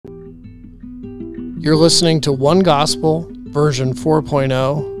You're listening to One Gospel, version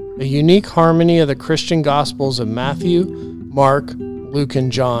 4.0, a unique harmony of the Christian Gospels of Matthew, Mark, Luke,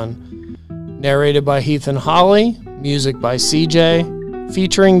 and John. Narrated by Heath and Holly, music by CJ,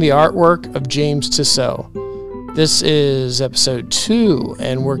 featuring the artwork of James Tissot. This is episode 2,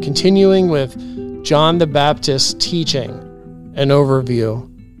 and we're continuing with John the Baptist's teaching, an overview.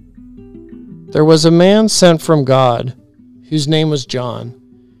 There was a man sent from God, whose name was John.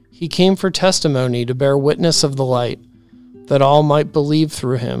 He came for testimony to bear witness of the light, that all might believe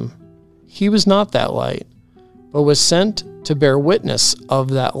through him. He was not that light, but was sent to bear witness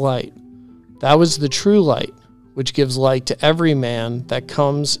of that light. That was the true light, which gives light to every man that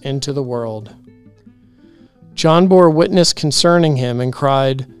comes into the world. John bore witness concerning him and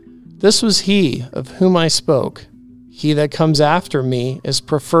cried, "This was he of whom I spoke. He that comes after me is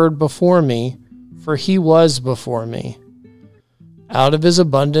preferred before me, for he was before me." Out of his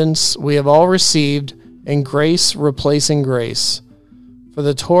abundance we have all received, and grace replacing grace. For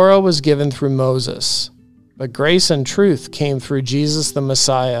the Torah was given through Moses, but grace and truth came through Jesus the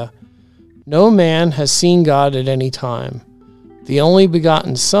Messiah. No man has seen God at any time. The only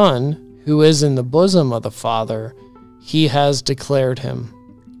begotten Son, who is in the bosom of the Father, he has declared him.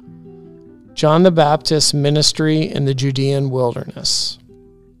 John the Baptist's ministry in the Judean wilderness.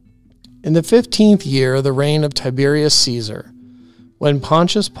 In the 15th year of the reign of Tiberius Caesar, when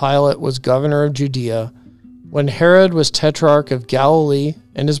Pontius Pilate was governor of Judea, when Herod was tetrarch of Galilee,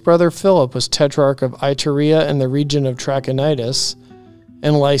 and his brother Philip was tetrarch of Iturea and the region of Trachonitis,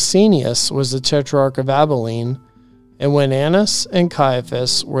 and Lysanias was the tetrarch of Abilene, and when Annas and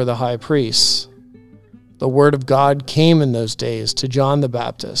Caiaphas were the high priests. The word of God came in those days to John the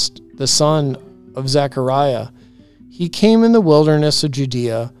Baptist, the son of Zechariah. He came in the wilderness of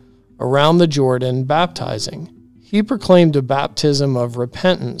Judea, around the Jordan, baptizing. He proclaimed a baptism of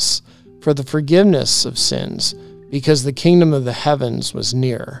repentance for the forgiveness of sins, because the kingdom of the heavens was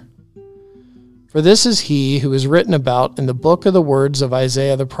near. For this is he who is written about in the book of the words of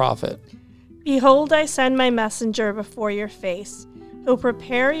Isaiah the prophet. Behold, I send my messenger before your face, who will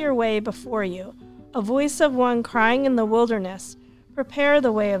prepare your way before you. A voice of one crying in the wilderness, prepare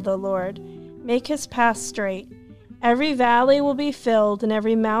the way of the Lord, make his path straight. Every valley will be filled, and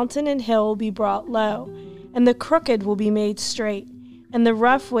every mountain and hill will be brought low, and the crooked will be made straight, and the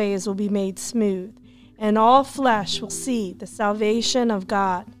rough ways will be made smooth, and all flesh will see the salvation of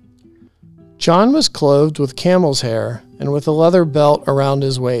God. John was clothed with camel's hair, and with a leather belt around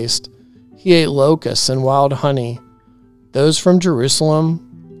his waist. He ate locusts and wild honey. Those from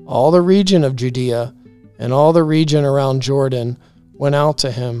Jerusalem, all the region of Judea, and all the region around Jordan went out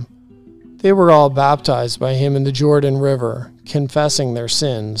to him. They were all baptized by him in the Jordan River, confessing their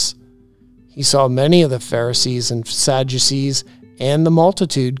sins. He saw many of the Pharisees and Sadducees and the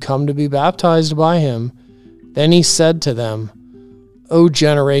multitude come to be baptized by him. Then he said to them, "O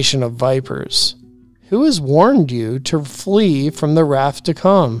generation of vipers, who has warned you to flee from the wrath to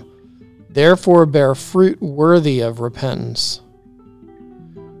come? Therefore bear fruit worthy of repentance.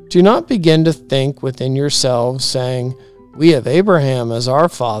 Do not begin to think within yourselves, saying, 'We have Abraham as our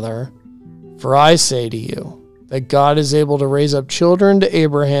father.' For I say to you, that God is able to raise up children to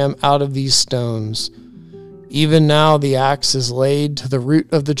Abraham out of these stones. Even now the axe is laid to the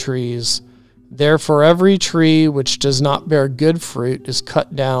root of the trees. Therefore every tree which does not bear good fruit is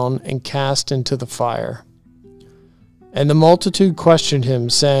cut down and cast into the fire." And the multitude questioned him,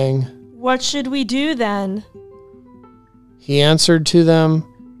 saying, "What should we do then?" He answered to them,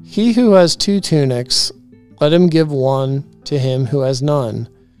 "He who has 2 tunics, let him give one to him who has none.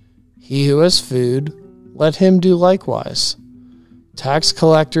 He who has food, let him do likewise." Tax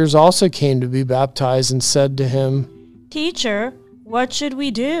collectors also came to be baptized and said to him, "Teacher, what should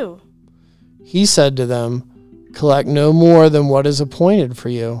we do?" He said to them, "Collect no more than what is appointed for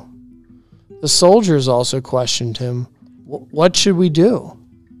you." The soldiers also questioned him, "What should we do?"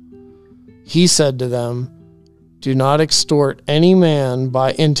 He said to them, "Do not extort any man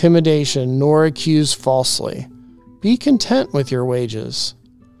by intimidation, nor accuse falsely. Be content with your wages."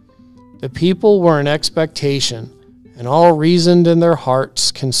 The people were in expectation, and all reasoned in their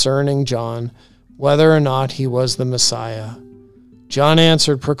hearts concerning John, whether or not he was the Messiah. John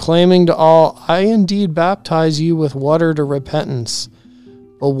answered, proclaiming to all, "I indeed baptize you with water to repentance,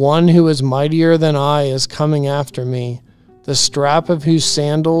 but one who is mightier than I is coming after me, the strap of whose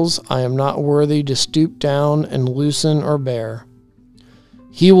sandals I am not worthy to stoop down and loosen or bear.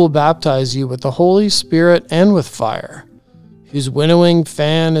 He will baptize you with the Holy Spirit and with fire, whose winnowing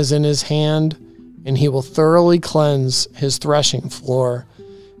fan is in his hand, and he will thoroughly cleanse his threshing floor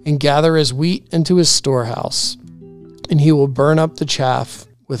and gather his wheat into his storehouse, and he will burn up the chaff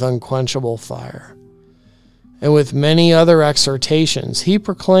with unquenchable fire." And with many other exhortations, he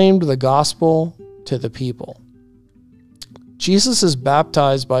proclaimed the gospel to the people. Jesus is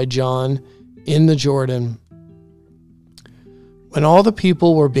baptized by John in the Jordan. When all the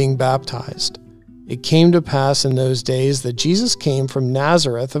people were being baptized, it came to pass in those days that Jesus came from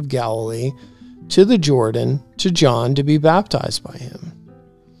Nazareth of Galilee to the Jordan to John to be baptized by him.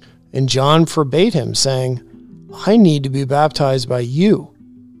 And John forbade him, saying, I need to be baptized by you,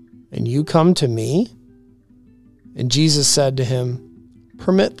 and you come to me? And Jesus said to him,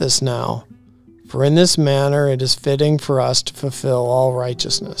 Permit this now, for in this manner it is fitting for us to fulfill all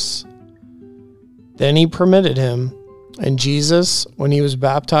righteousness. Then he permitted him, and Jesus, when he was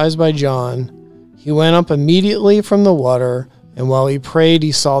baptized by John, he went up immediately from the water, and while he prayed,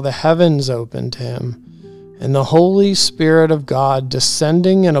 he saw the heavens opened to him, and the Holy Spirit of God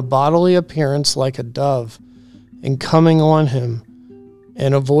descending in a bodily appearance like a dove, and coming on him.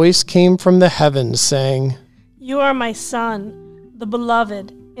 And a voice came from the heavens, saying, You are my Son, the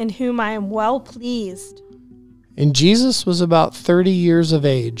beloved, in whom I am well pleased. And Jesus was about 30 years of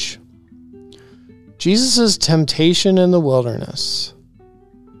age. Jesus' temptation in the wilderness.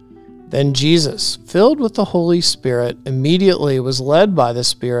 Then Jesus, filled with the Holy Spirit, immediately was led by the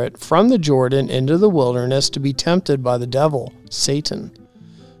Spirit from the Jordan into the wilderness to be tempted by the devil, Satan.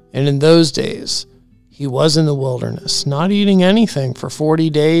 And in those days, he was in the wilderness, not eating anything for 40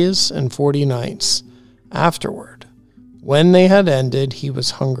 days and 40 nights. Afterward, when they had ended, he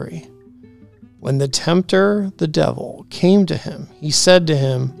was hungry. When the tempter, the devil, came to him, he said to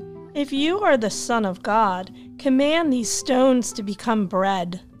him, If you are the Son of God, command these stones to become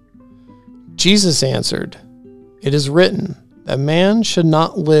bread. Jesus answered, It is written that man should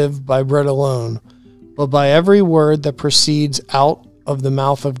not live by bread alone, but by every word that proceeds out of the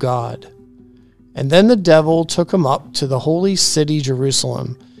mouth of God. And then the devil took him up to the holy city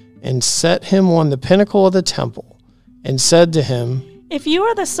Jerusalem, and set him on the pinnacle of the temple, and said to him, If you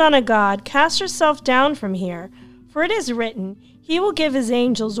are the Son of God, cast yourself down from here, for it is written, He will give His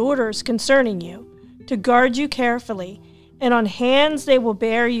angels orders concerning you, to guard you carefully, and on hands they will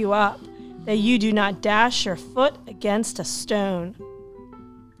bear you up, that you do not dash your foot against a stone.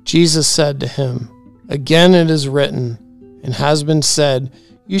 Jesus said to him, Again it is written, and has been said,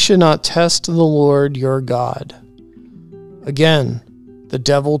 You should not test the Lord your God. Again, the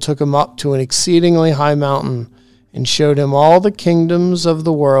devil took him up to an exceedingly high mountain, and showed him all the kingdoms of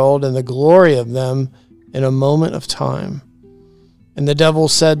the world and the glory of them in a moment of time. And the devil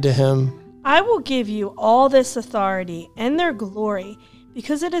said to him, I will give you all this authority and their glory,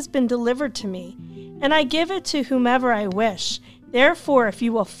 because it has been delivered to me, and I give it to whomever I wish. Therefore, if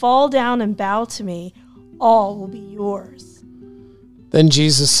you will fall down and bow to me, all will be yours. Then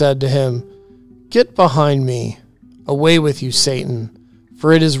Jesus said to him, Get behind me, away with you, Satan,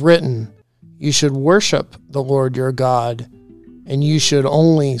 for it is written, You should worship the Lord your God, and you should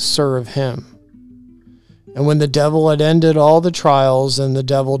only serve him. And when the devil had ended all the trials, and the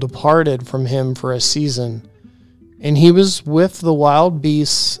devil departed from him for a season, and he was with the wild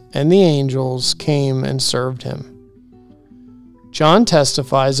beasts, and the angels came and served him. John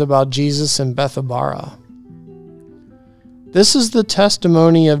testifies about Jesus in Bethabara. This is the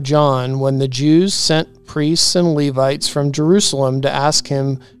testimony of John when the Jews sent priests and Levites from Jerusalem to ask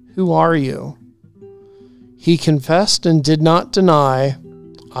him, Who are you? He confessed and did not deny,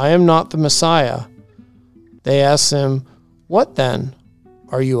 I am not the Messiah. They asked him, What then?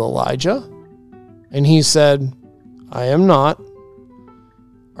 Are you Elijah? And he said, I am not.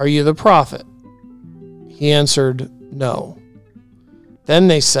 Are you the prophet? He answered, No. Then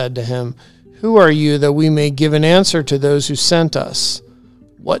they said to him, Who are you, that we may give an answer to those who sent us?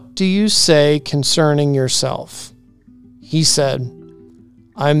 What do you say concerning yourself? He said,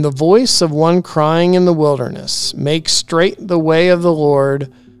 I am the voice of one crying in the wilderness, Make straight the way of the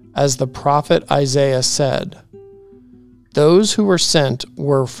Lord, as the prophet Isaiah said. Those who were sent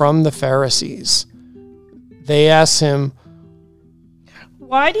were from the Pharisees. They asked him,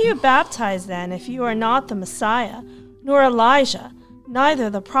 Why do you baptize then, if you are not the Messiah, nor Elijah, neither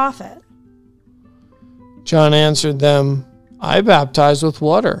the prophet? John answered them, I baptize with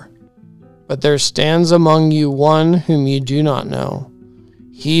water, but there stands among you one whom you do not know.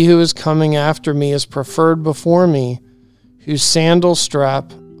 He who is coming after me is preferred before me, whose sandal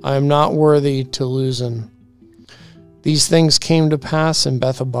strap I am not worthy to loosen. These things came to pass in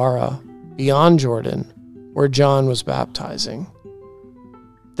Bethabara, beyond Jordan, where John was baptizing.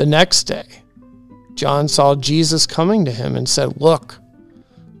 The next day, John saw Jesus coming to him and said, Look,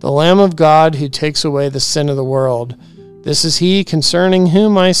 the Lamb of God who takes away the sin of the world. This is he concerning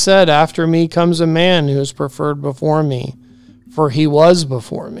whom I said, After me comes a man who is preferred before me, for he was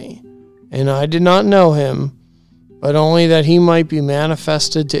before me, and I did not know him, but only that he might be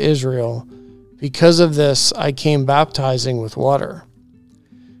manifested to Israel. Because of this I came baptizing with water.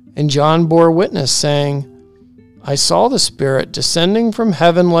 And John bore witness, saying, I saw the Spirit descending from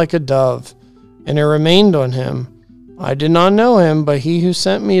heaven like a dove, and it remained on him. I did not know him, but he who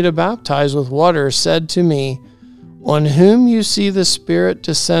sent me to baptize with water said to me, On whom you see the Spirit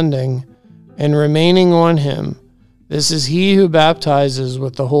descending and remaining on him, this is he who baptizes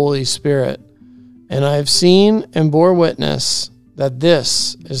with the Holy Spirit. And I have seen and bore witness that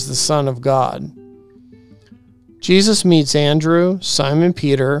this is the Son of God. Jesus meets Andrew, Simon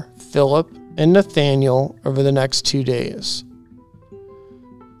Peter, Philip, and Nathanael over the next 2 days.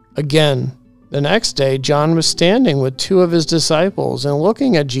 Again, the next day, John was standing with 2 of his disciples, and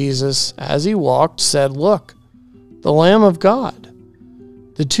looking at Jesus as he walked, said, Look, the Lamb of God.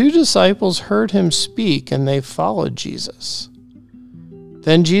 The 2 disciples heard him speak, and they followed Jesus.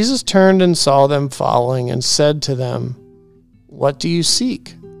 Then Jesus turned and saw them following, and said to them, What do you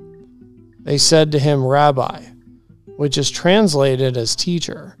seek? They said to him, Rabbi, which is translated as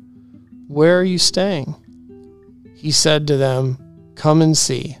teacher, where are you staying? He said to them, Come and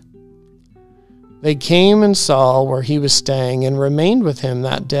see. They came and saw where he was staying, and remained with him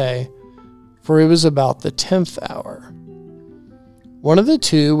that day, for it was about the 10th hour. One of the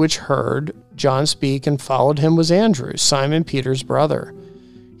 2 which heard John speak and followed him was Andrew, Simon Peter's brother.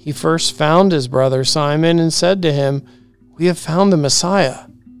 He first found his brother Simon and said to him, We have found the Messiah,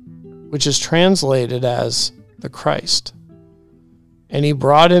 which is translated as the Christ. And he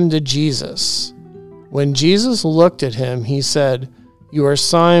brought him to Jesus. When Jesus looked at him, he said, You are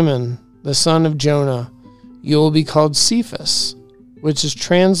Simon, the son of Jonah. You will be called Cephas, which is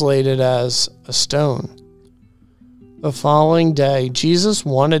translated as a stone. The following day, Jesus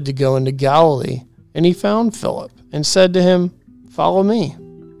wanted to go into Galilee, and he found Philip and said to him, Follow me.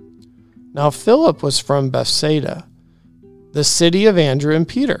 Now Philip was from Bethsaida, the city of Andrew and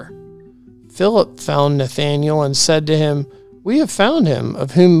Peter. Philip found Nathanael and said to him, We have found him,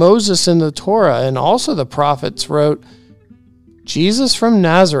 of whom Moses in the Torah and also the prophets wrote, Jesus from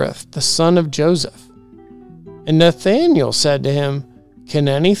Nazareth, the son of Joseph. And Nathanael said to him, Can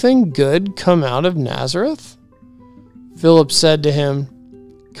anything good come out of Nazareth? Philip said to him,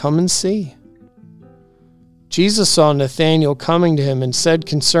 Come and see. Jesus saw Nathanael coming to him and said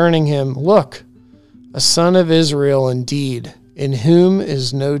concerning him, Look, a son of Israel indeed, in whom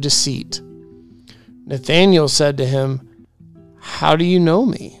is no deceit. Nathanael said to him, How do you know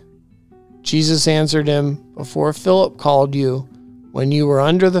me? Jesus answered him, Before Philip called you, when you were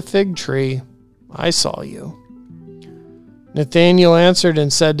under the fig tree, I saw you. Nathanael answered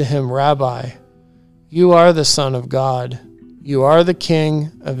and said to him, Rabbi, you are the Son of God. You are the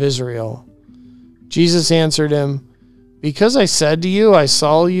King of Israel. Jesus answered him, Because I said to you, I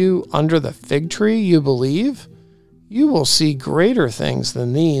saw you under the fig tree, you believe? You will see greater things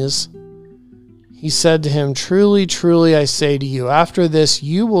than these. He said to him, Truly, truly, I say to you, after this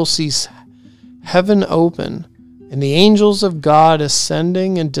you will see heaven open, and the angels of God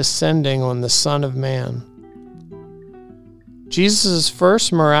ascending and descending on the Son of Man. Jesus'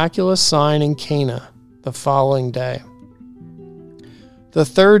 first miraculous sign in Cana the following day. The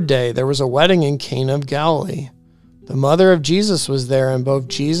third day there was a wedding in Cana of Galilee. The mother of Jesus was there, and both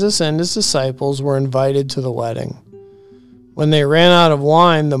Jesus and his disciples were invited to the wedding. When they ran out of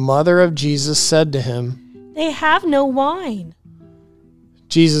wine, the mother of Jesus said to him, They have no wine.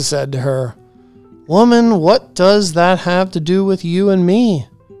 Jesus said to her, Woman, what does that have to do with you and me?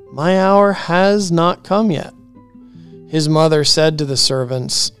 My hour has not come yet. His mother said to the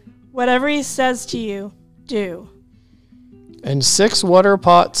servants, Whatever he says to you, do. And 6 water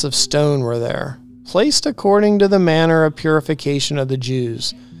pots of stone were there, placed according to the manner of purification of the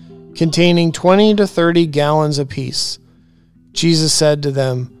Jews, containing 20 to 30 gallons apiece. Jesus said to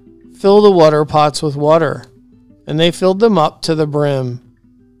them, Fill the water pots with water. And they filled them up to the brim.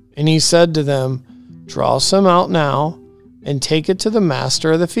 And he said to them, Draw some out now, and take it to the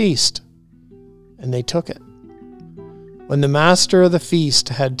master of the feast. And they took it. When the master of the feast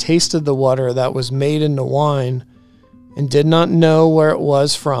had tasted the water that was made into wine, and did not know where it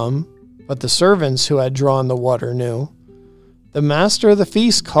was from, but the servants who had drawn the water knew, the master of the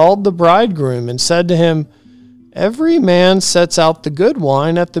feast called the bridegroom and said to him, Every man sets out the good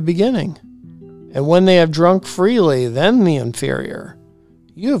wine at the beginning, and when they have drunk freely, then the inferior.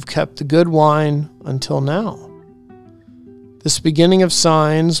 You have kept the good wine until now. This beginning of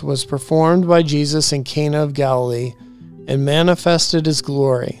signs was performed by Jesus in Cana of Galilee, and manifested his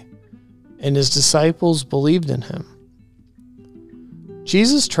glory, and his disciples believed in him.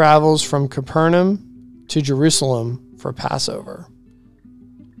 Jesus travels from Capernaum to Jerusalem for Passover.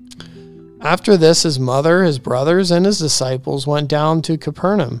 After this, his mother, his brothers, and his disciples went down to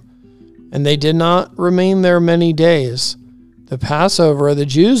Capernaum, and they did not remain there many days. The Passover of the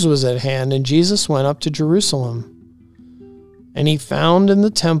Jews was at hand, and Jesus went up to Jerusalem. And he found in the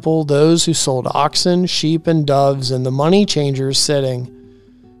temple those who sold oxen, sheep, and doves, and the money changers sitting.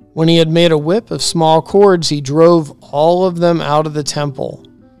 When he had made a whip of small cords, he drove all of them out of the temple,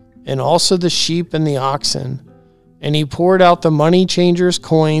 and also the sheep and the oxen. And he poured out the money changers'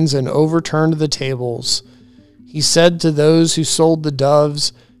 coins and overturned the tables. He said to those who sold the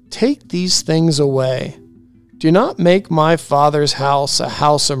doves, "Take these things away. Do not make my Father's house a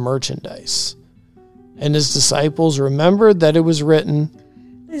house of merchandise." And his disciples remembered that it was written,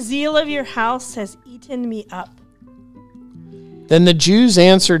 "The zeal of your house has eaten me up." Then the Jews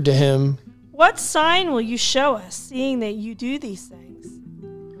answered to him, "What sign will you show us, seeing that you do these things?"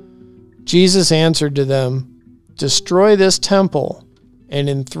 Jesus answered to them, "Destroy this temple, and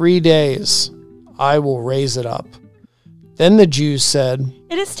in 3 days I will raise it up." Then the Jews said,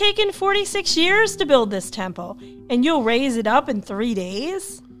 "It has taken 46 years to build this temple, and you'll raise it up in 3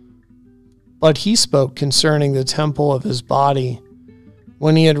 days?" But he spoke concerning the temple of his body.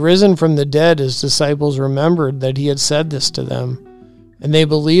 When he had risen from the dead, his disciples remembered that he had said this to them, and they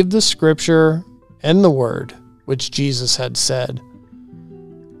believed the scripture and the word which Jesus had said.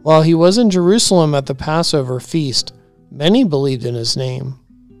 While he was in Jerusalem at the Passover feast, many believed in his name,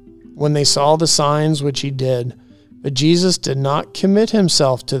 when they saw the signs which he did. But Jesus did not commit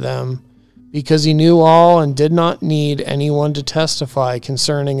himself to them, because he knew all and did not need anyone to testify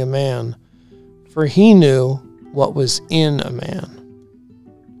concerning a man, for he knew what was in a man.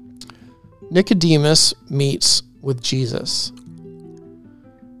 Nicodemus meets with Jesus.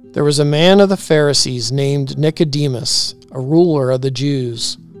 There was a man of the Pharisees named Nicodemus, a ruler of the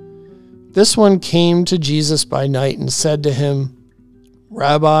Jews. This one came to Jesus by night and said to him,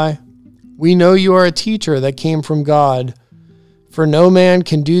 "Rabbi, we know you are a teacher that came from God, for no man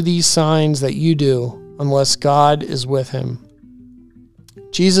can do these signs that you do unless God is with him."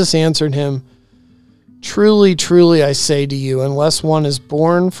 Jesus answered him, "Truly, truly, I say to you, unless one is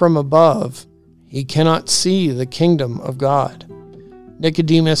born from above, he cannot see the kingdom of God."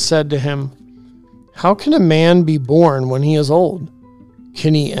 Nicodemus said to him, "How can a man be born when he is old?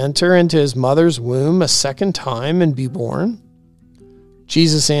 Can he enter into his mother's womb a second time and be born?"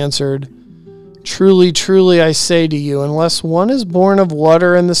 Jesus answered, "Truly, truly, I say to you, unless one is born of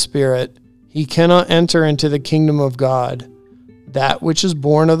water and the Spirit, he cannot enter into the kingdom of God. That which is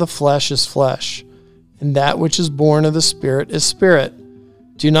born of the flesh is flesh, and that which is born of the Spirit is spirit.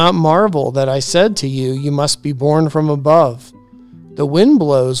 Do not marvel that I said to you, you must be born from above. The wind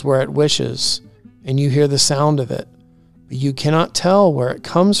blows where it wishes, and you hear the sound of it, but you cannot tell where it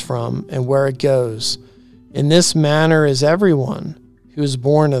comes from and where it goes. In this manner is everyone who is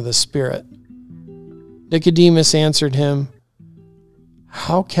born of the Spirit." Nicodemus answered him,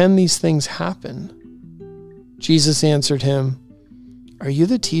 "How can these things happen?" Jesus answered him, "Are you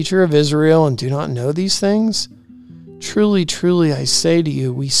the teacher of Israel and do not know these things? Truly, truly, I say to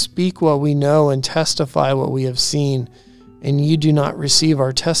you, we speak what we know and testify what we have seen, and you do not receive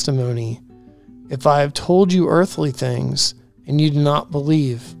our testimony. If I have told you earthly things, and you do not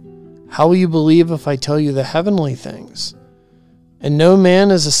believe, how will you believe if I tell you the heavenly things? And no man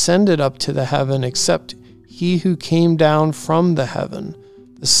has ascended up to the heaven except he who came down from the heaven,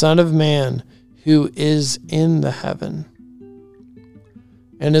 the Son of Man who is in the heaven.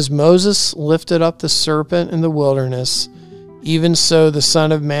 And as Moses lifted up the serpent in the wilderness, even so the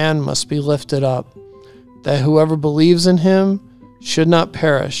Son of Man must be lifted up, that whoever believes in him should not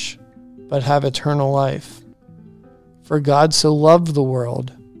perish, but have eternal life. For God so loved the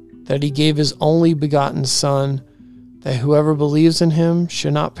world that he gave his only begotten Son, that whoever believes in him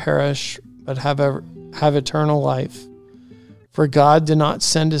should not perish, but have eternal life. For God did not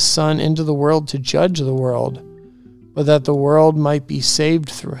send his Son into the world to judge the world, but that the world might be saved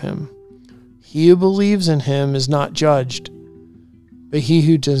through him. He who believes in him is not judged, but he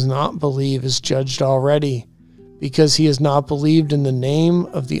who does not believe is judged already, because he has not believed in the name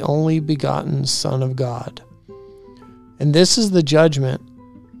of the only begotten Son of God. And this is the judgment,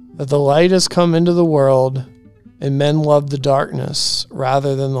 that the light has come into the world, and men loved the darkness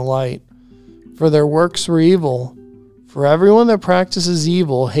rather than the light, for their works were evil. For everyone that practices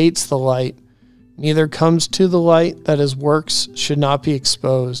evil hates the light, neither comes to the light, that his works should not be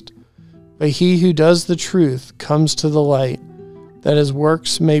exposed. But he who does the truth comes to the light, that his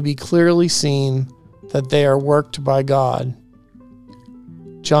works may be clearly seen, that they are worked by God.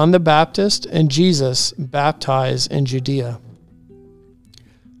 John the Baptist and Jesus baptize in Judea.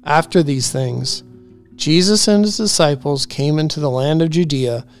 After these things, Jesus and his disciples came into the land of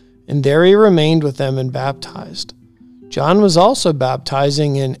Judea, and there he remained with them and baptized. John was also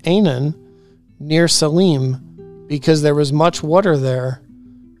baptizing in Aenon, near Salim, because there was much water there,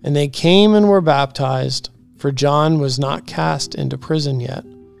 and they came and were baptized, for John was not cast into prison yet.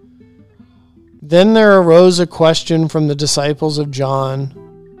 Then there arose a question from the disciples of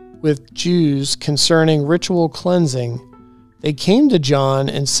John with Jews concerning ritual cleansing. They came to John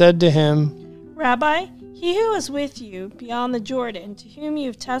and said to him, Rabbi, he who is with you beyond the Jordan, to whom you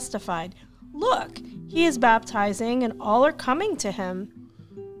have testified, look, he is baptizing, and all are coming to him.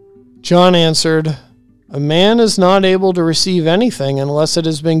 John answered, A man is not able to receive anything unless it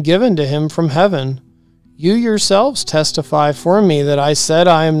has been given to him from heaven. You yourselves testify for me that I said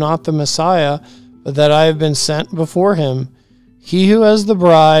I am not the Messiah, but that I have been sent before him. He who has the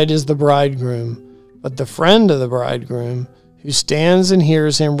bride is the bridegroom, but the friend of the bridegroom, who stands and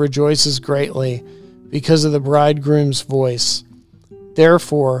hears him, rejoices greatly because of the bridegroom's voice.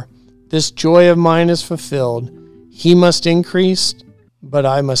 Therefore, this joy of mine is fulfilled. He must increase, but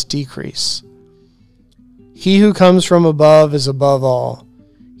I must decrease. He who comes from above is above all.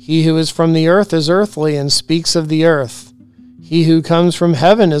 He who is from the earth is earthly and speaks of the earth. He who comes from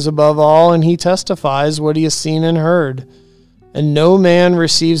heaven is above all, and he testifies what he has seen and heard. And no man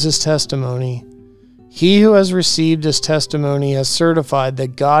receives his testimony. He who has received his testimony has certified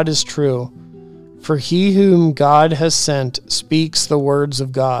that God is true. For he whom God has sent speaks the words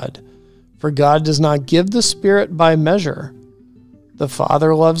of God. For God does not give the Spirit by measure. The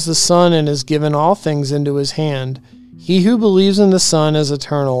Father loves the Son and has given all things into his hand. He who believes in the Son has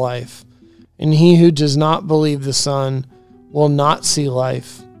eternal life, and he who does not believe the Son will not see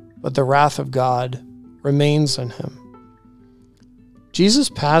life, but the wrath of God remains on him. Jesus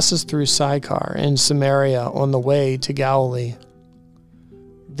passes through Sychar and Samaria on the way to Galilee.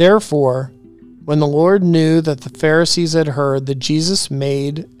 Therefore, when the Lord knew that the Pharisees had heard that Jesus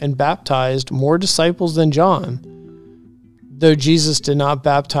made and baptized more disciples than John, though Jesus did not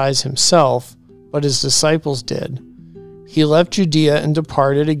baptize himself, but his disciples did, he left Judea and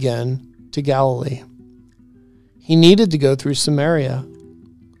departed again to Galilee. He needed to go through Samaria.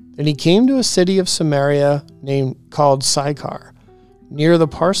 Then he came to a city of Samaria called Sychar, near the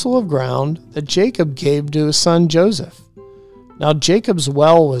parcel of ground that Jacob gave to his son Joseph. Now Jacob's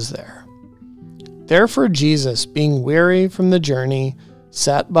well was there. Therefore Jesus, being weary from the journey,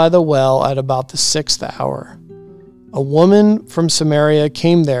 sat by the well at about the 6th hour. A woman from Samaria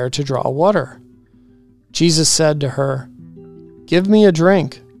came there to draw water. Jesus said to her, Give me a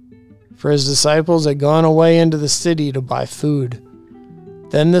drink, for his disciples had gone away into the city to buy food.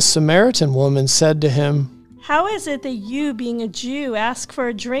 Then the Samaritan woman said to him, How is it that you, being a Jew, ask for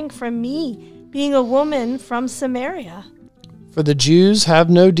a drink from me, being a woman from Samaria? For the Jews have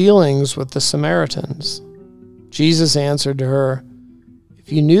no dealings with the Samaritans. Jesus answered to her,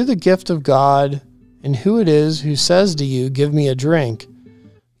 If you knew the gift of God and who it is who says to you, Give me a drink,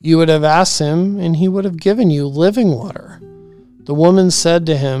 you would have asked him, and he would have given you living water. The woman said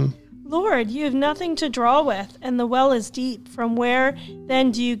to him, Lord, you have nothing to draw with, and the well is deep. From where,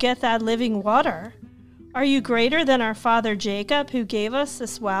 then, do you get that living water? Are you greater than our father Jacob, who gave us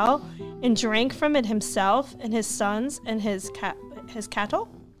this well, and drank from it himself, and his sons, and his cattle?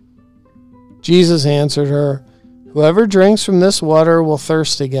 Jesus answered her, Whoever drinks from this water will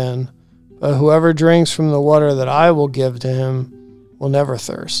thirst again, but whoever drinks from the water that I will give to him will never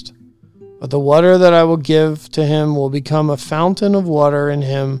thirst. But the water that I will give to him will become a fountain of water in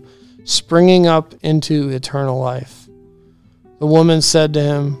him, springing up into eternal life. The woman said to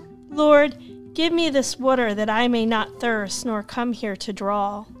him, Lord, give me this water that I may not thirst, nor come here to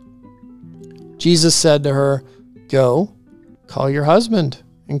draw. Jesus said to her, Go, call your husband,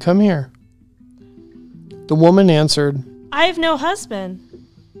 and come here. The woman answered, I have no husband.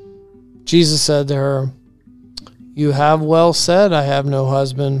 Jesus said to her, You have well said, I have no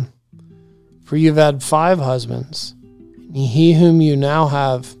husband. For you've had 5 husbands, and he whom you now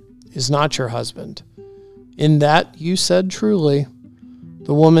have is not your husband. In that you said truly.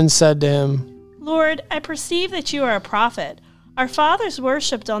 The woman said to him, Lord, I perceive that you are a prophet. Our fathers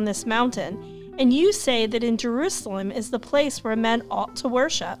worshipped on this mountain, and you say that in Jerusalem is the place where men ought to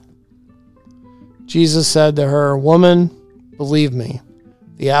worship. Jesus said to her, Woman, believe me,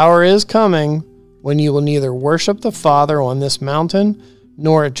 the hour is coming when you will neither worship the Father on this mountain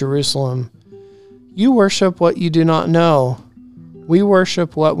nor at Jerusalem. You worship what you do not know. We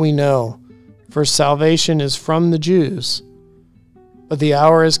worship what we know, for salvation is from the Jews. But the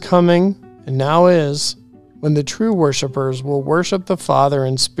hour is coming, and now is, when the true worshipers will worship the Father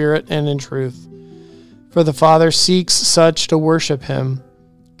in spirit and in truth. For the Father seeks such to worship him.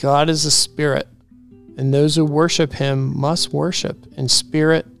 God is a spirit, and those who worship him must worship in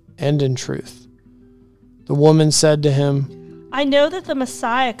spirit and in truth." The woman said to him, "I know that the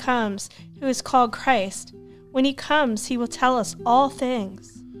Messiah comes, who is called Christ. When he comes, he will tell us all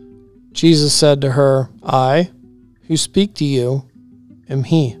things." Jesus said to her, "I, who speak to you, am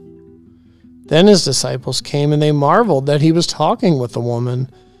he." Then his disciples came, and they marveled that he was talking with the woman.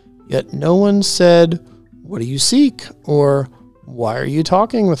 Yet no one said, "What do you seek?" or "Why are you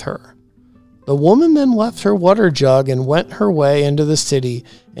talking with her?" The woman then left her water jug and went her way into the city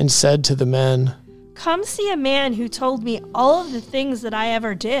and said to the men, "Come see a man who told me all of the things that I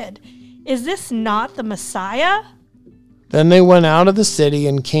ever did. Is this not the Messiah?" Then they went out of the city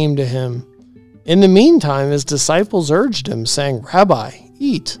and came to him. In the meantime, his disciples urged him, saying, "Rabbi,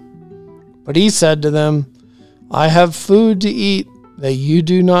 eat." But he said to them, "I have food to eat that you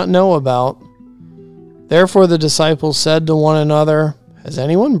do not know about." Therefore the disciples said to one another, "Has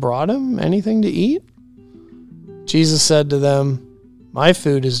anyone brought him anything to eat?" Jesus said to them, "My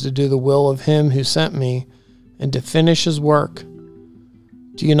food is to do the will of him who sent me and to finish his work.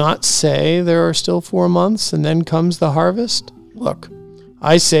 Do you not say there are still 4 months and then comes the harvest? Look,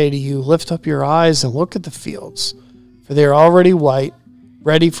 I say to you, lift up your eyes and look at the fields, for they are already white,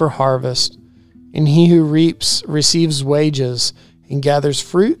 ready for harvest. And he who reaps receives wages and gathers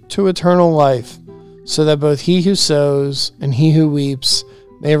fruit to eternal life, so that both he who sows and he who weeps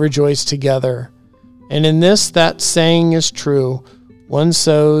may rejoice together. And in this that saying is true, one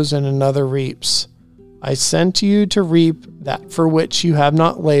sows and another reaps. I sent you to reap that for which you have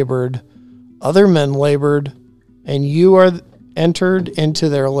not labored. Other men labored, and you are entered into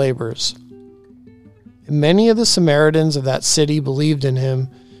their labors." And many of the Samaritans of that city believed in him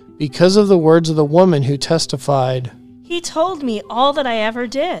because of the words of the woman who testified, "He told me all that I ever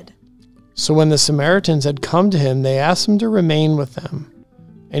did." So when the Samaritans had come to him, they asked him to remain with them.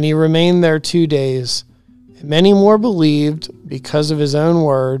 And he remained there 2 days. And many more believed because of his own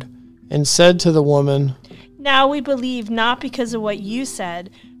word, and said to the woman, "Now we believe not because of what you said,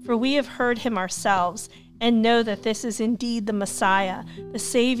 for we have heard him ourselves, and know that this is indeed the Messiah, the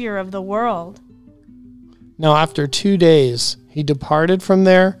Savior of the world." Now after 2 days he departed from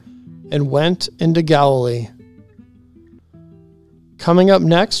there and went into Galilee. Coming up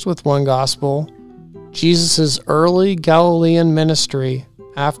next with One Gospel, Jesus' early Galilean ministry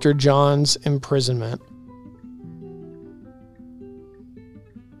after John's imprisonment.